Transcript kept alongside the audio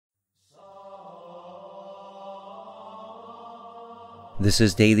This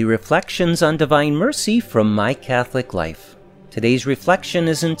is Daily Reflections on Divine Mercy from My Catholic Life. Today's reflection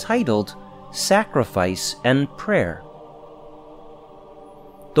is entitled, Sacrifice and Prayer.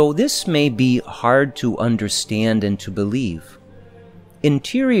 Though this may be hard to understand and to believe,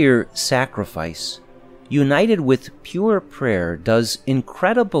 interior sacrifice, united with pure prayer, does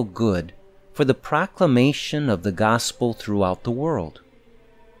incredible good for the proclamation of the gospel throughout the world.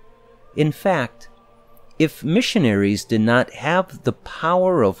 In fact, if missionaries did not have the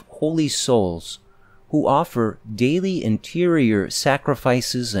power of holy souls who offer daily interior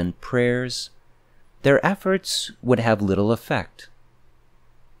sacrifices and prayers, their efforts would have little effect.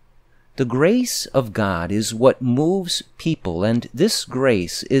 The grace of God is what moves people, and this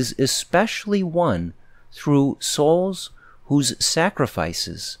grace is especially won through souls whose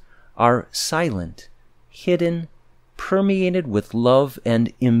sacrifices are silent, hidden, permeated with love,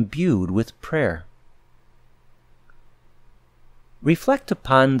 and imbued with prayer. Reflect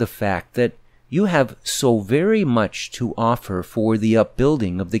upon the fact that you have so very much to offer for the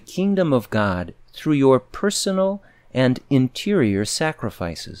upbuilding of the kingdom of God through your personal and interior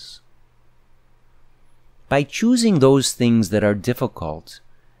sacrifices. By choosing those things that are difficult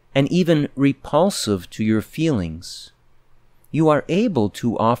and even repulsive to your feelings, you are able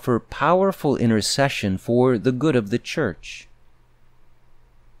to offer powerful intercession for the good of the Church.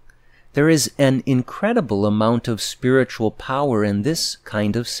 There is an incredible amount of spiritual power in this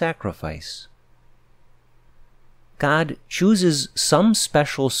kind of sacrifice. God chooses some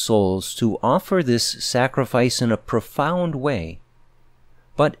special souls to offer this sacrifice in a profound way,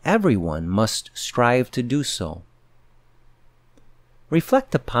 but everyone must strive to do so.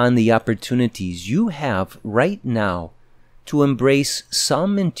 Reflect upon the opportunities you have right now to embrace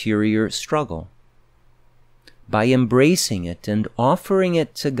some interior struggle. By embracing it and offering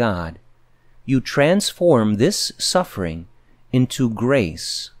it to God, you transform this suffering into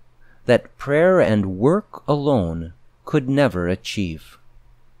grace that prayer and work alone could never achieve.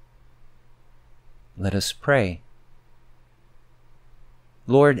 Let us pray.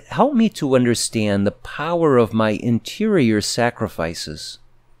 Lord, help me to understand the power of my interior sacrifices.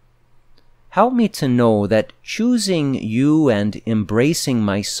 Help me to know that choosing you and embracing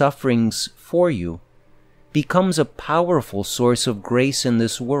my sufferings for you becomes a powerful source of grace in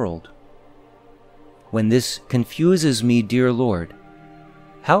this world. When this confuses me, dear Lord,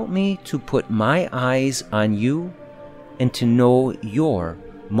 help me to put my eyes on you and to know your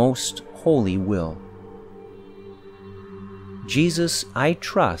most holy will. Jesus, I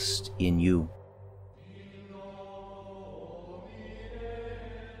trust in you.